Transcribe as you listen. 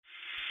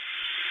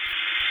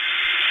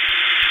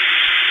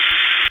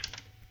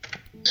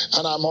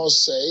And I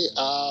must say,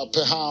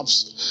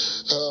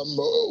 perhaps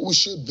we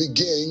should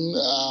begin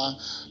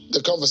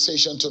the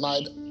conversation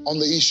tonight on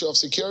the issue of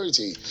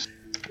security.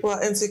 Well,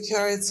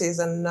 insecurity is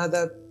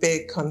another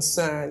big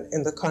concern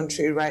in the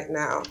country right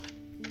now.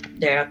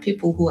 There are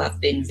people who have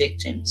been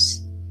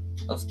victims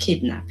of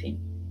kidnapping,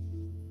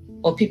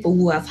 or people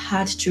who have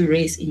had to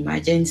raise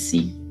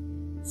emergency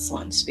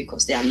funds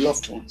because their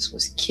loved ones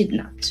was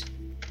kidnapped.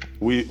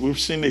 We've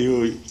seen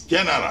a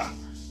general,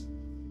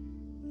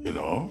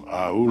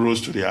 who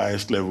rose to the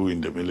highest level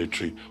in the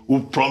military,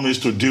 who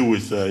promised to deal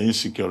with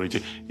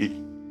insecurity.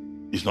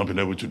 He's not been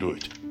able to do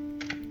it.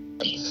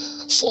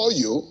 For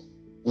you,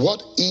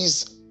 what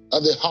is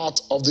at the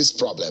heart of this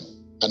problem,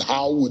 and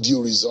how would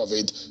you resolve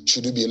it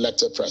should you be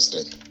elected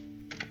president?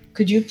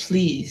 Could you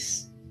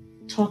please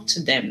talk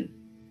to them?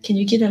 Can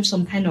you give them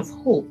some kind of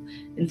hope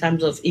in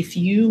terms of if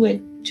you were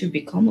to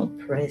become a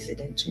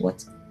president,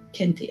 what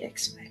can they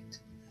expect?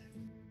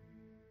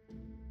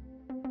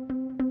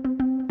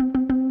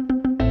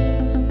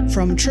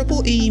 From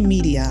Triple E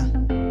Media,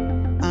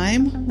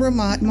 I'm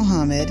Ramat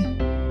Mohammed,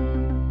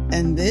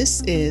 and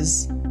this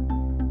is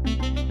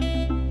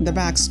The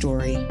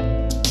Backstory.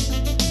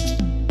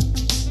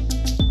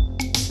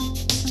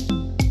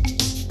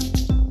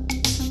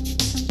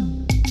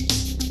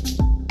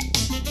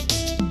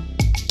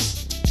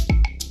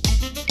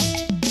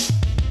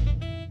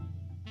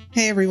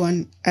 Hey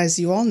everyone, as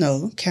you all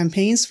know,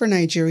 campaigns for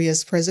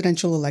Nigeria's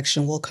presidential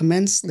election will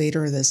commence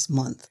later this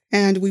month,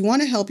 and we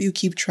want to help you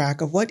keep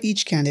track of what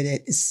each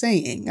candidate is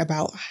saying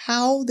about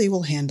how they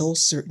will handle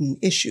certain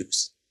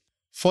issues.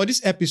 For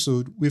this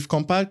episode, we've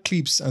compiled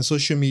clips and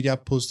social media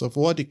posts of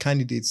what the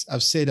candidates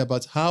have said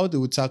about how they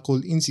will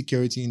tackle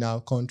insecurity in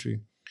our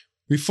country.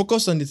 We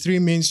focused on the three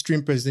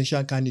mainstream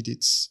presidential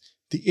candidates: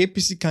 the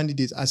APC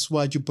candidate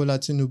Asiwaju Bola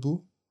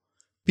Tinubu,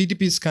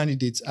 PDP's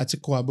candidate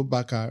Atiku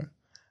Abubakar,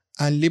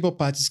 and Labour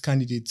Party's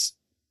candidate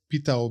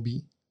Peter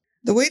Obi.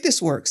 The way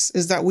this works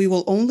is that we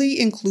will only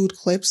include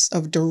clips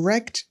of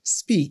direct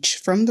speech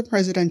from the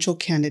presidential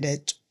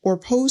candidate or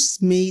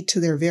posts made to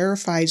their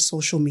verified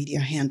social media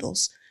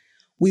handles.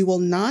 We will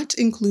not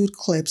include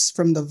clips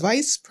from the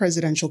vice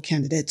presidential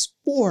candidates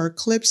or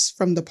clips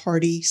from the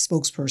party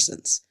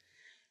spokespersons.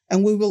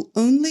 And we will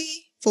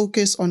only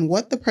focus on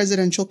what the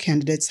presidential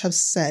candidates have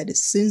said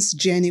since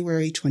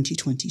January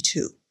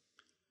 2022.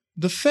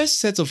 The first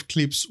set of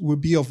clips will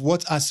be of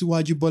what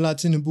Asiwaju Bola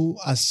Tinubu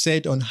has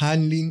said on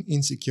handling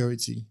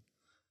insecurity.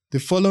 The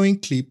following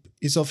clip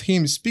is of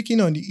him speaking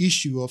on the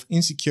issue of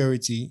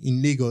insecurity in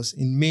Lagos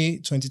in May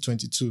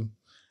 2022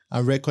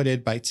 and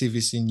recorded by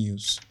TVC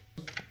News.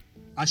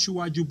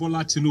 Asiwaju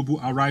Bola Tinubu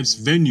arrives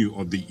venue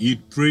of the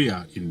Eid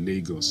prayer in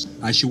Lagos.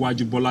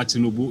 Asiwaju Bola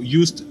Tinubu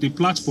used the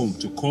platform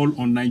to call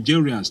on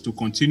Nigerians to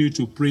continue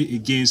to pray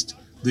against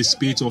the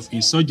spate of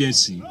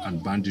insurgency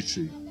and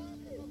banditry.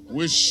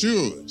 We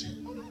should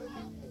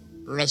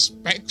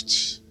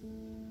respect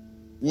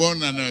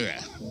one another,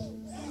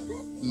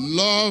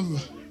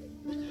 love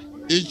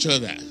each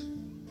other,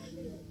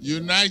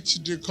 unite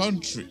the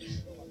country,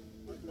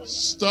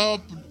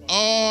 stop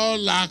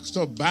all acts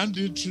of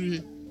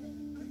banditry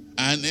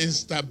and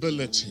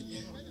instability.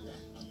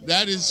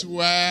 That is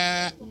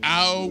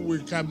how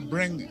we can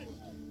bring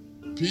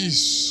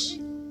peace,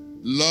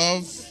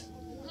 love,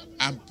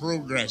 and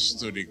progress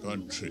to the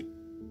country.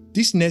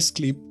 This next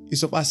clip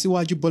is of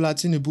Asiwaju Bola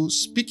Tinubu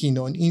speaking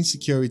on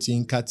insecurity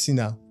in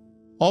Katsina,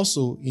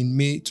 also in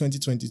May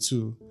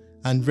 2022,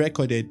 and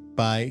recorded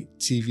by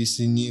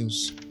TVC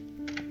News.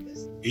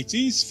 It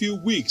is few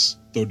weeks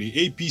to the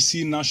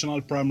APC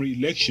national primary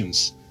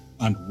elections,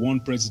 and one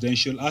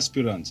presidential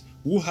aspirant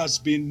who has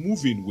been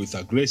moving with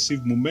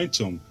aggressive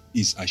momentum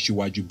is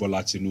Asiwaju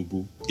Bola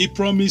Tinubu. He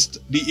promised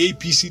the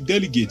APC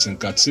delegates in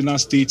Katsina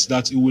State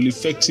that he will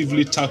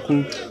effectively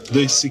tackle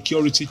the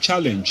security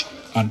challenge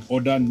and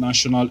other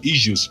national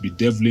issues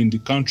bedeviling the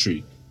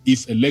country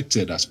if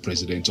elected as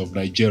president of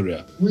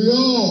Nigeria. We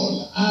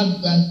all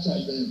have that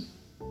challenge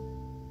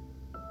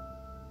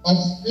of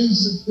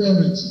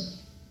insecurity.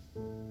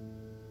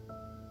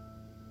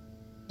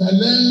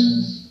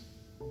 Challenge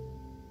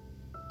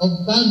of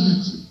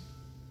banditry.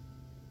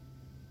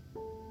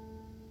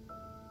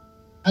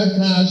 I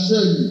can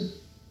assure you,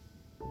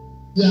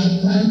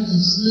 their time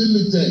is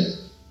limited.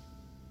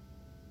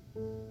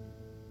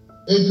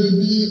 It will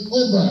be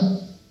over.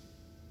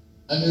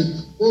 And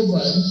it's over,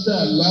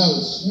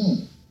 inshallah,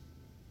 soon.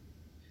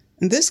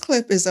 This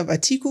clip is of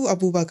Atiku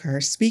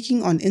Abubakar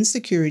speaking on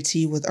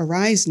insecurity with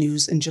Arise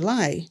News in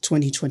July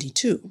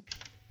 2022.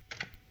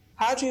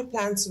 How do you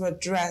plan to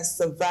address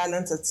the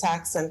violent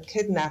attacks and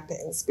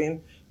kidnappings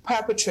being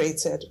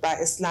perpetrated by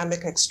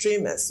Islamic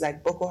extremists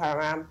like Boko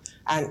Haram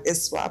and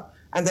ISWAP?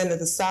 And then in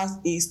the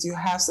southeast, you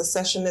have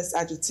secessionist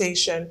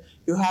agitation,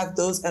 you have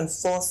those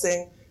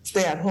enforcing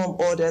stay-at-home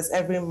orders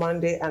every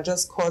Monday and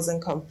just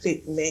causing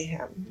complete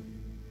mayhem.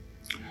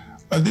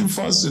 I think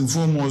first and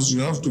foremost,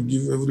 you have to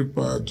give every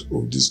part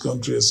of this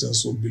country a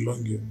sense of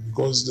belonging,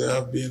 because there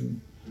have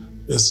been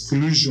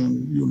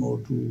exclusion,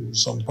 to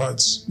some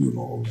parts,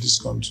 of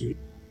this country.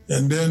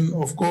 And then,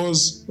 of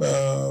course,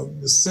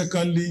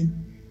 secondly,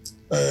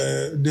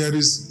 there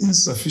is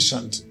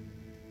insufficient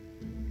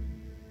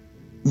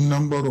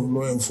number of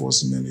law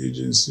enforcement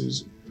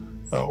agencies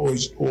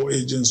or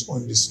agents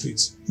on the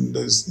streets.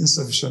 There's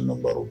insufficient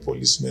number of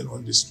policemen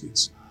on the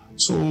streets.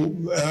 So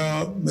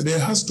there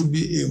has to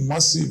be a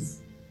massive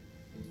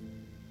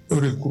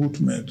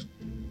recruitment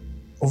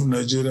of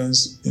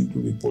Nigerians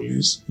into the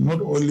police,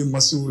 not only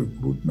massive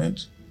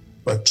recruitment,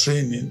 but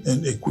training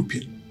and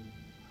equipping.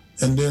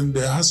 And then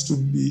there has to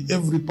be,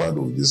 every part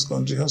of this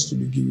country has to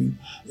be given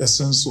a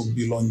sense of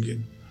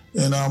belonging.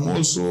 And I'm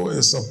also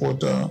a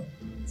supporter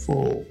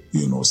for,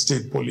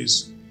 state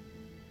police.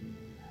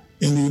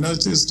 In the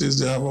United States,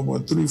 they have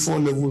about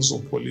 3-4 levels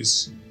of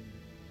police.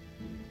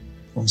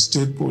 From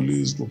state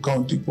police to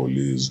county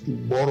police to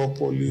borough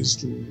police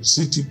to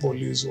city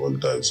police, all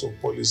types of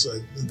police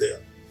are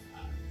there.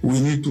 We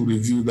need to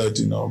review that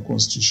in our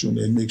constitution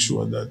and make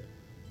sure that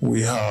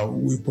we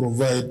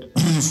provide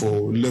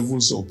for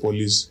levels of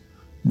police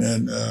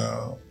men,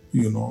 at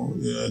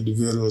the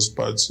various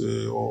parts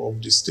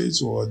of the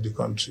states or the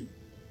country.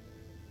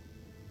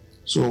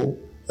 So,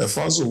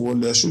 first of all,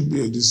 there should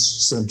be a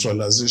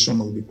decentralization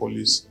of the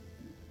police.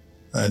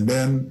 And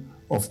then,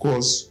 of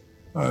course,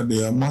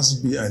 there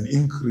must be an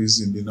increase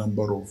in the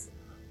number of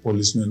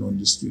policemen on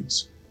the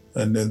streets.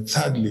 And then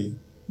thirdly,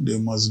 they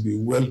must be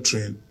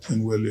well-trained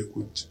and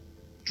well-equipped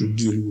to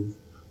deal with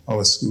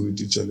our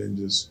security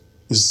challenges.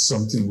 It's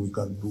something we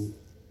can do.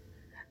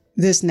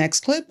 This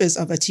next clip is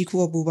of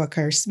Atiku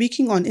Abubakar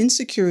speaking on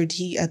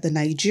insecurity at the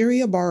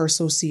Nigeria Bar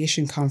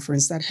Association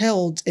conference that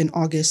held in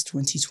August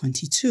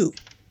 2022.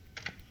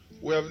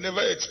 We have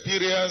never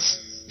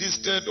experienced this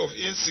state of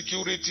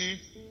insecurity.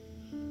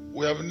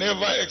 We have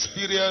never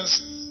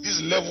experienced this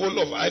level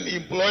of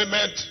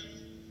unemployment.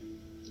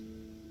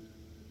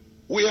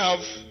 We have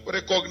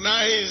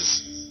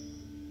recognized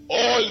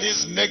all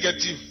these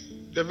negative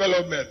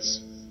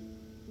developments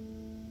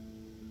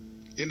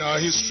in our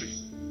history.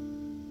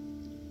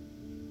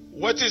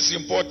 What is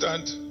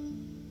important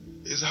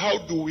is how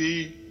do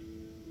we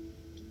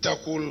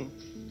tackle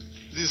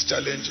these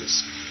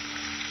challenges.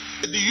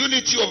 The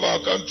unity of our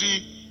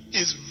country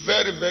is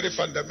very, very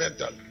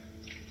fundamental.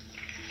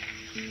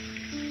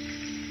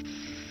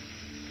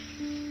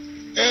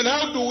 And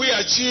how do we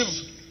achieve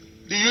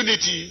the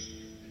unity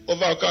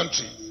of our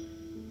country?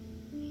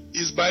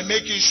 Is by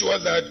making sure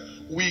that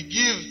we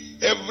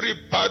give every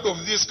part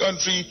of this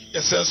country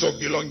a sense of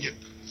belonging.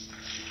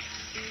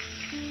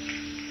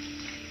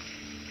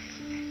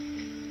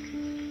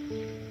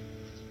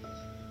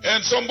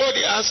 And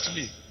somebody asked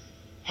me,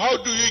 how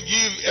do you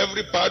give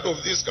every part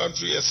of this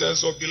country a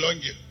sense of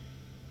belonging?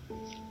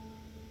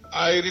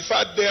 I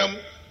referred them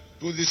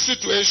to the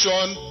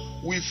situation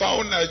we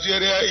found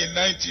Nigeria in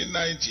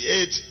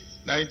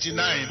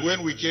 1998-99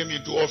 when we came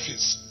into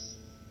office.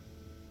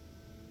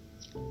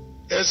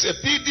 As a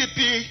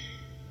PDP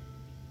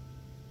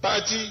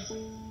party,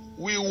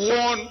 we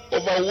won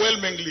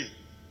overwhelmingly.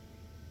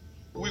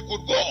 We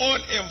could go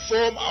on and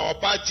form our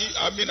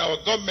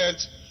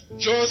government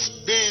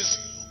just based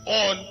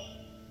on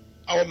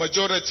our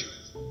majority.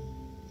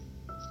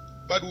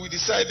 But we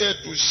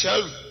decided to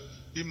shelve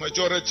the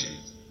majority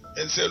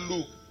and say,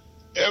 look,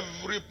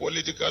 every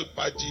political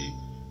party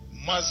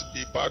must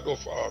be part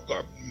of our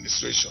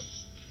administration.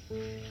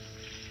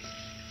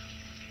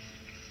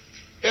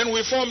 And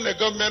we formed a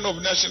government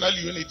of national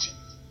unity.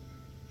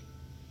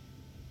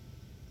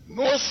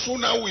 No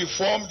sooner we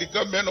formed the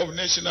government of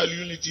national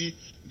unity,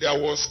 there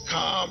was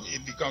calm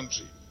in the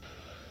country.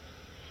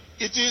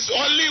 It is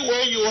only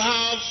when you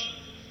have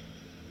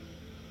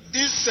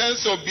this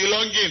sense of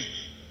belonging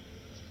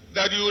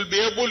that you will be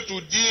able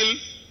to deal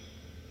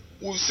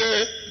with,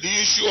 say,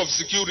 the issue of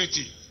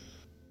security.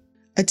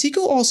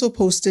 Atiku also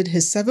posted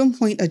his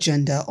 7-point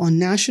agenda on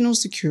national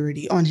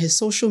security on his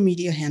social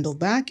media handle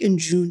back in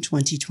June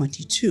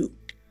 2022.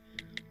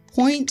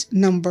 Point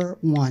number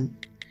 1.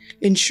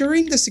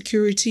 Ensuring the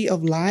security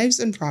of lives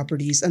and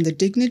properties and the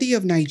dignity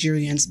of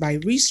Nigerians by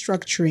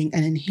restructuring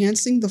and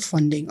enhancing the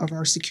funding of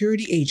our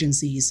security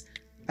agencies,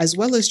 as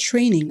well as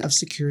training of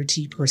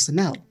security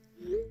personnel.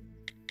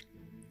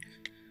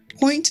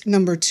 Point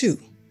number 2.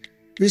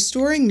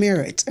 Restoring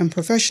merit and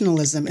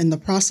professionalism in the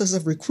process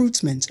of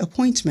recruitment,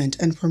 appointment,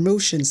 and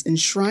promotions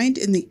enshrined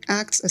in the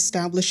acts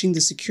establishing the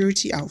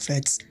security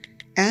outfits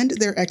and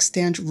their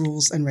extant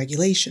rules and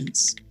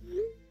regulations.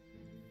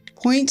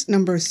 Point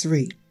number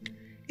 3.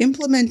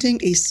 Implementing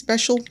a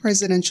special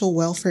presidential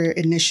welfare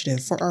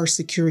initiative for our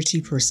security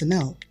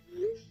personnel.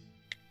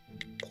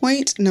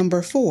 Point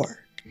number 4.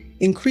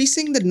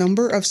 Increasing the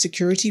number of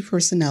security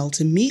personnel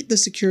to meet the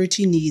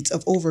security needs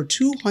of over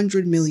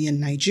 200 million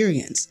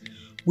Nigerians.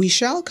 We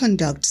shall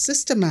conduct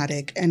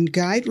systematic and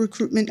guide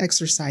recruitment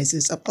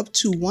exercises of up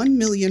to 1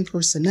 million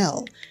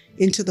personnel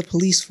into the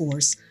police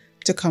force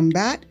to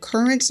combat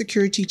current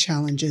security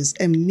challenges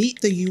and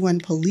meet the UN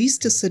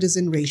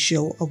police-to-citizen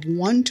ratio of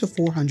 1 to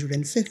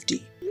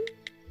 450.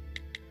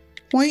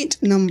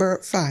 Point number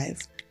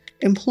 5.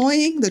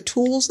 Employing the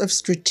tools of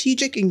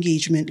strategic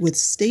engagement with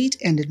state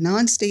and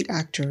non-state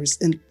actors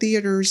in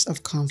theaters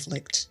of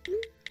conflict.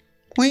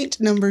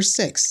 Point number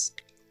 6.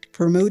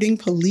 promoting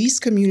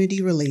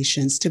police-community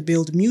relations to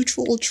build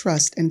mutual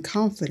trust and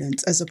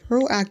confidence as a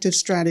proactive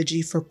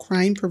strategy for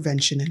crime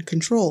prevention and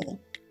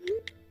control.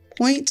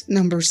 Point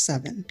number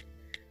 7.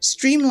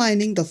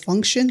 Streamlining the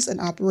functions and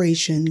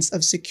operations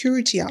of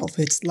security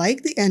outfits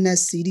like the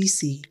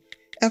NSCDC,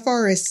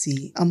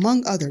 FRSC,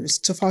 among others,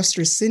 to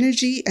foster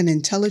synergy and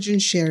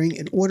intelligence sharing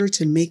in order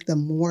to make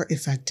them more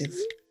effective.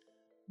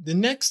 The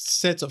next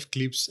set of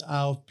clips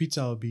are of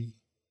Peter Obi.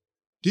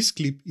 This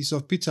clip is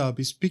of Peter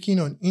Obi speaking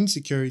on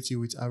insecurity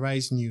with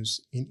Arise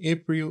News in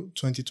April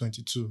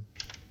 2022.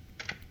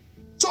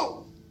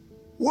 So,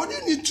 what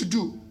you need to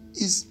do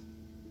is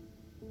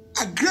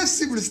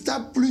aggressively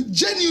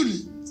genuinely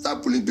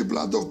start pulling people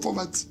out of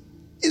poverty.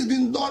 It's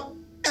been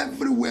done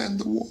everywhere in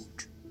the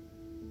world.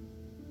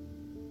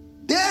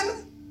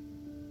 Then,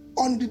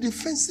 on the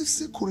defensive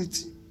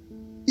security,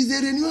 is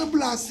a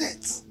renewable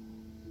asset.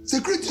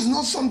 Security is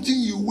not something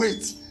you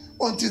wait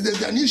until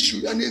there's an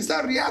issue and they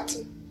start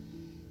reacting.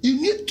 You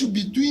need to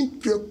be doing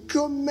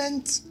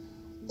procurement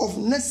of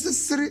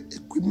necessary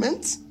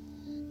equipment,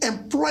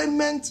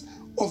 employment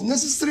of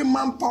necessary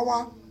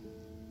manpower.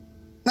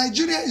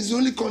 Nigeria is the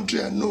only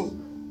country I know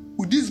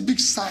with this big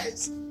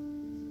size,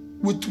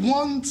 with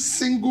one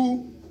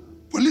single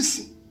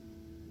policing.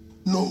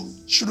 No,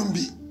 shouldn't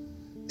be.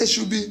 There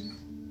should be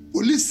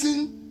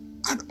policing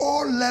at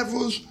all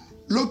levels,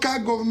 local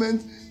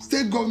government,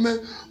 state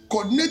government,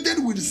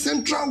 coordinated with the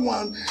central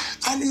one,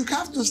 and you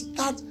have to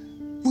start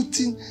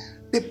putting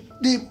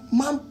the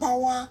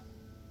manpower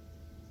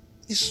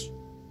is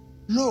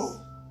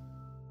low.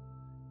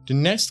 The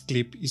next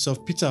clip is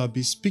of Peter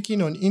Obi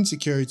speaking on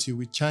insecurity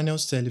with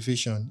Channels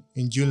Television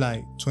in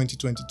July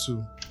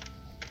 2022.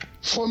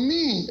 For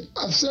me,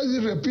 I've said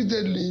it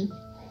repeatedly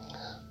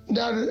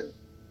that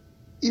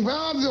if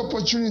I have the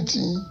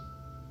opportunity,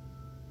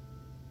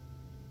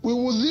 we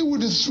will deal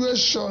with the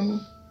situation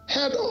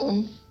head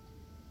on.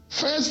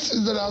 First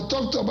is that I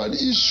talked about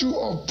the issue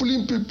of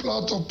pulling people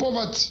out of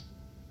poverty.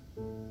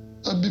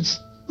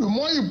 The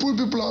more you pull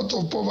people out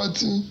of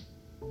poverty,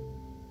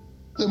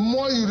 the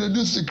more you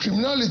reduce the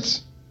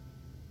criminality.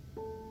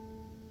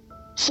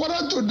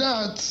 Further to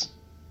that,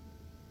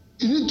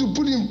 you need to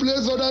put in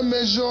place other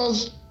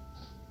measures,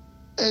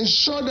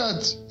 ensure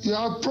that you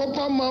have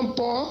proper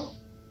manpower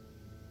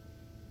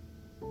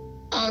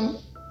and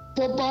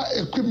proper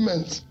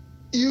equipment.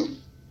 You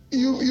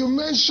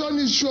mentioned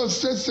the issue of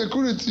state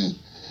security.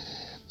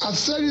 I've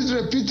said it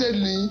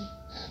repeatedly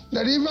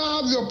that if I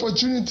have the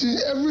opportunity,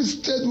 every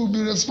state will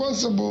be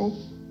responsible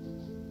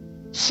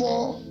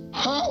for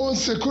her own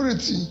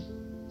security.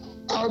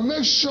 I'll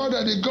make sure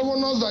that the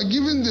governors are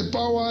given the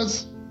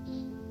powers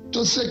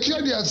to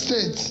secure their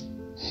state.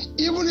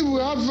 Even if we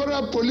have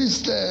federal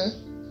police there,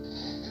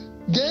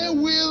 they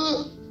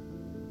will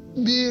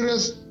be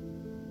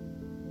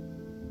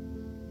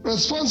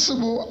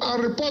responsible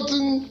and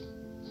reporting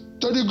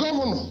to the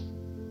governor.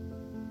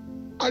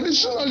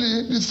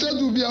 Additionally, the state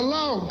will be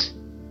allowed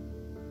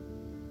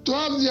to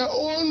have their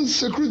own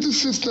security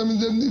system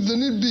if they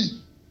need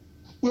be.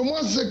 We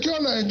must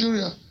secure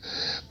Nigeria.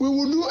 We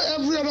will do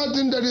every other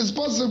thing that is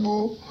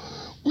possible,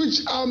 which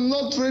I'm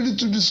not ready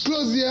to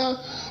disclose here,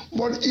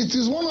 but it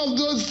is one of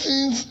those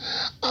things,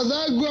 as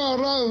I go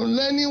around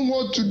learning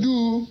what to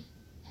do,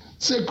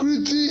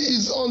 security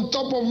is on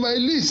top of my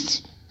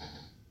list.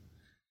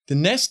 The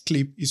next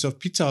clip is of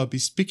Peter Obi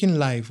speaking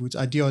live with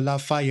Adeola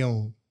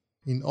Fayehu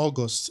in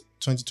August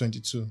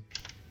 2022.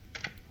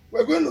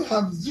 We're going to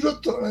have zero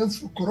tolerance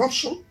for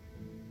corruption,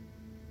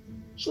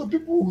 so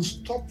people will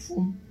stop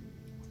from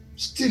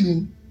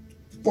stealing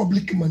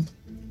public money.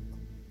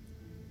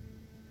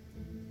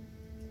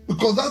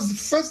 Because that's the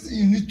first thing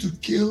you need to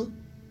kill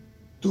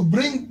to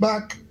bring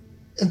back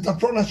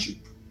entrepreneurship.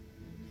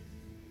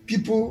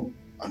 People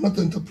are not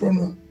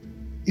entrepreneurs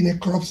in a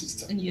corrupt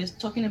system. And you're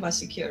talking about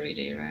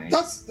security, right?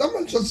 That's what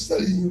I'm just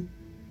telling you.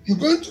 You're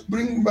going to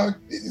bring back,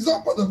 it's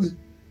all part of it.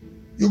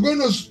 You're going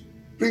to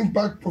bring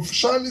back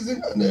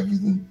professionalism and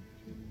everything.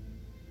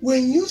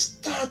 When you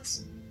start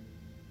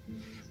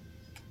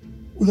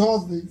with all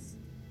this,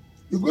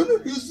 you're going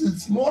to use the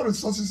small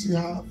resources you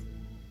have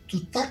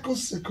to tackle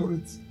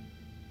security.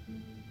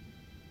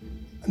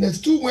 And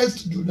there's two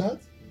ways to do that.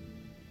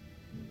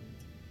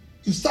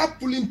 You start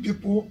pulling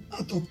people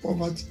out of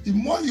poverty. The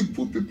more you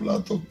pull people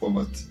out of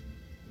poverty,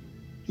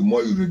 the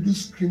more you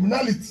reduce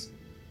criminality.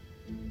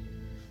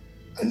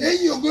 And then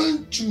you're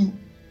going to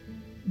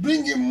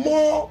bring in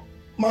more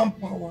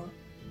manpower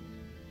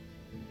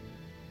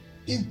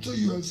into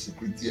your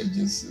security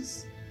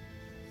agencies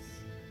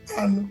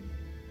and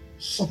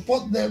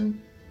support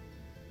them,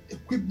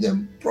 equip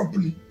them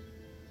properly.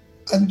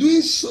 And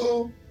doing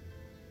so,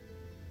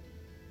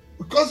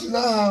 because you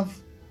now have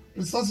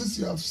resources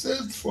you have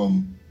saved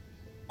from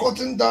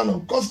cutting down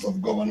on cost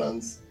of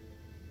governance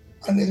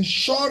and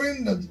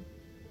ensuring that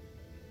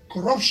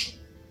corruption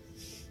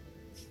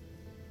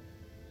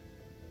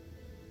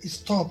is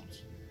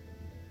stopped,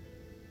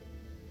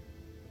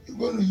 you're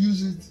going to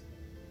use it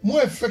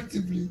more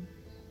effectively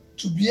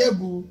to be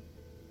able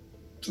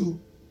to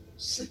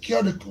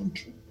secure the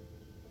country.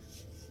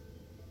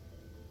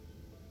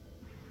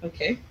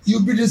 Okay.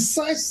 You'll be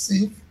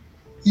decisive.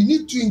 You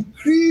need to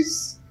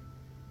increase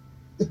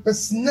the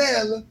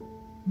personnel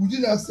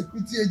within our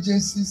security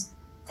agencies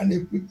and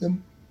equip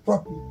them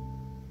properly.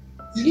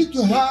 You need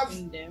to have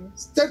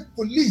state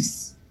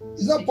police.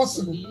 It's not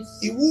possible.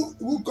 It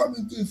will come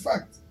into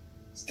effect.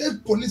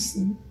 State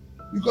policing,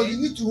 because you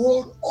need to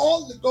hold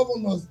all the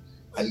governors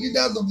and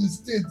leaders of the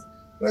state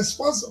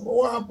responsible for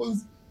what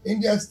happens in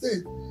their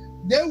state.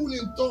 They will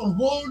in turn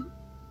hold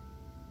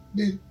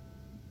the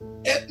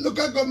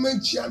local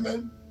government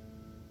chairman,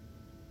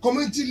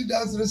 community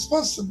leaders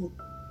responsible.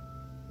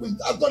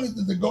 I've done it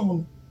to the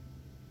governor.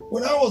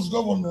 When I was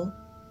governor,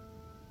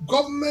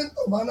 government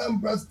of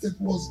Anambra State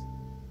was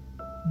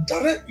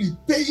directly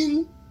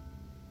paying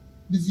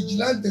the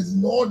vigilantes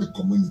in all the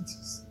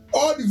communities.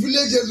 All the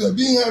villages were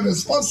being held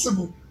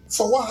responsible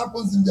for what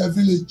happens in their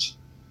village.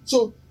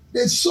 So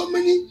there's so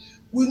many,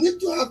 we need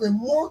to have a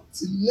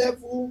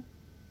multi-level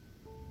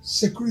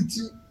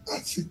security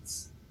outfit.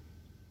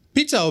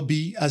 Peter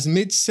Obi has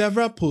made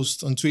several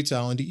posts on Twitter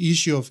on the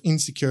issue of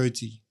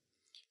insecurity.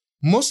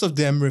 Most of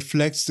them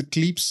reflect the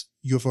clips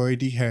you've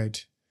already heard.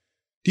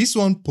 This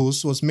one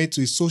post was made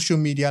to his social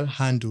media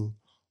handle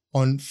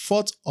on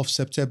 4th of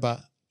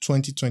September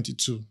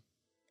 2022.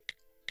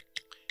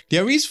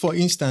 There is, for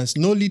instance,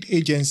 no lead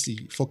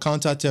agency for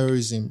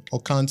counter-terrorism or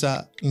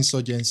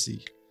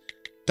counter-insurgency.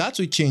 That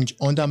will change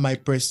under my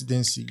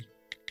presidency.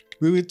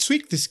 We will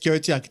tweak the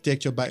security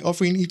architecture by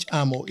offering each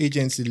arm or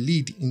agency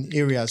lead in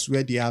areas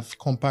where they have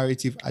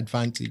comparative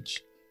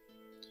advantage.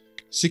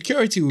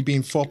 Security will be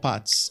in 4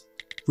 parts: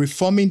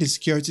 reforming the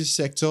security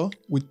sector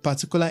with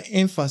particular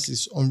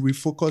emphasis on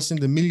refocusing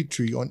the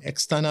military on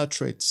external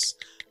threats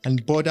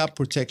and border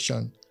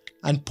protection,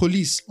 and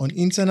police on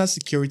internal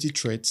security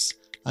threats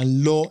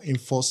and law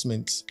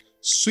enforcement,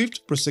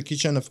 swift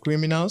prosecution of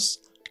criminals,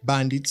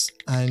 bandits,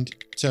 and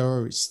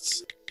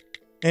terrorists.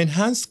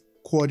 Enhanced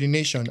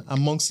coordination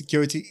among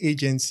security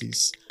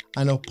agencies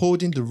and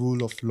upholding the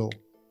rule of law.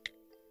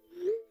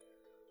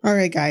 All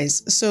right,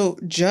 guys. So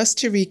just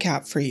to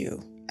recap for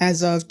you,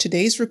 as of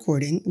today's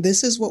recording,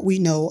 this is what we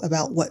know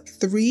about what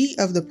 3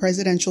 of the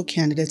presidential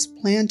candidates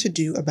plan to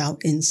do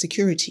about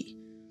insecurity.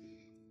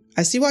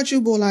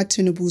 Asiwaju Bola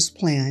Tinubu's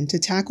plan to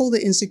tackle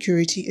the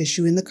insecurity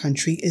issue in the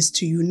country is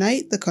to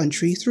unite the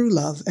country through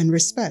love and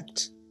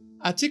respect.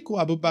 Atiku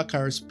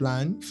Abubakar's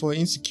plan for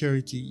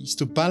insecurity is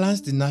to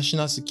balance the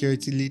national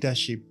security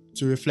leadership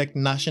to reflect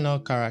national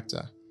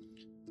character,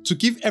 to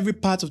give every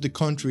part of the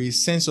country a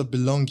sense of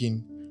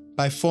belonging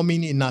by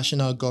forming a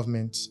national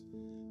government,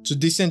 to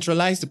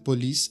decentralize the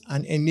police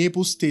and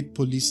enable state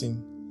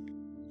policing,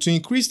 to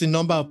increase the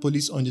number of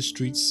police on the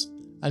streets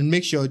and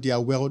make sure they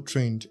are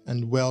well-trained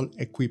and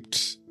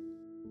well-equipped.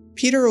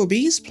 Peter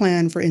Obi's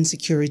plan for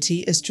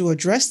insecurity is to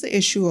address the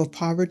issue of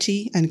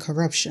poverty and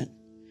corruption,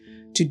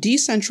 to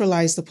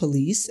decentralize the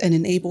police and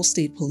enable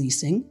state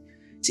policing,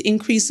 to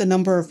increase the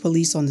number of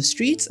police on the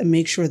streets and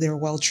make sure they're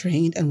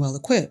well-trained and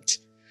well-equipped,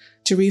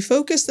 to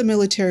refocus the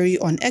military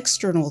on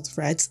external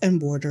threats and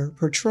border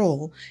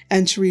patrol,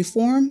 and to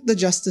reform the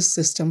justice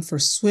system for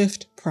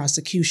swift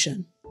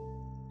prosecution.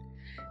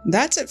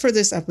 That's it for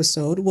this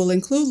episode. We'll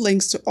include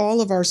links to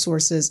all of our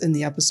sources in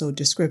the episode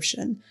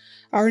description.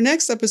 Our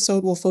next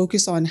episode will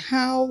focus on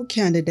how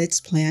candidates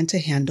plan to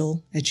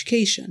handle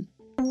education.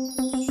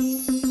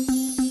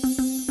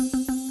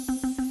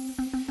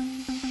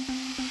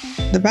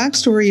 The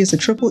Backstory is a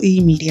Triple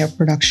E Media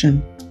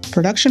production.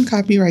 Production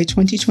copyright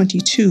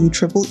 2022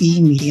 Triple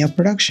E Media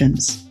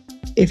Productions.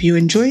 If you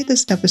enjoyed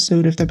this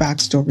episode of The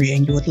Backstory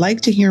and you would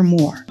like to hear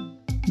more,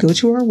 go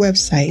to our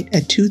website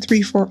at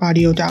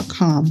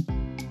 234audio.com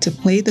to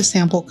play the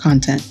sample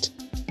content.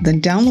 Then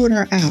download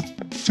our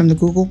app from the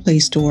Google Play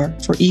Store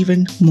for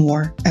even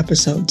more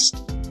episodes.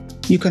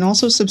 You can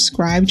also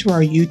subscribe to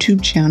our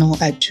YouTube channel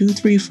at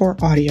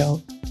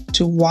 234audio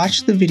to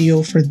watch the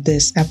video for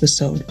this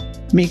episode.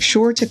 Make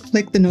sure to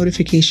click the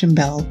notification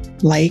bell,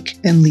 like,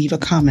 and leave a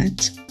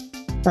comment.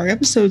 Our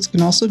episodes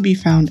can also be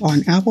found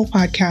on Apple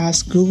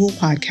Podcasts, Google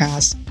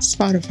Podcasts,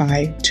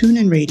 Spotify,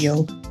 TuneIn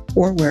Radio,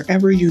 or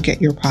wherever you get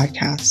your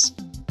podcasts.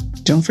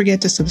 Don't forget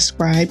to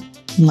subscribe,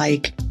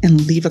 like,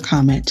 and leave a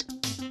comment.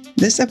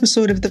 This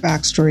episode of The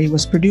Backstory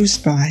was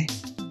produced by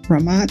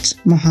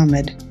Ramat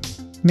Mohammed,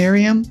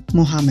 Miriam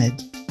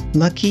Mohammed,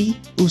 Lucky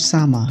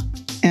Usama,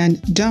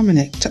 and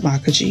Dominic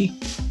Tabakaji.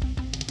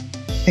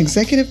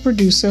 Executive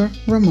producer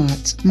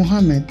Ramat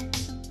Mohammed.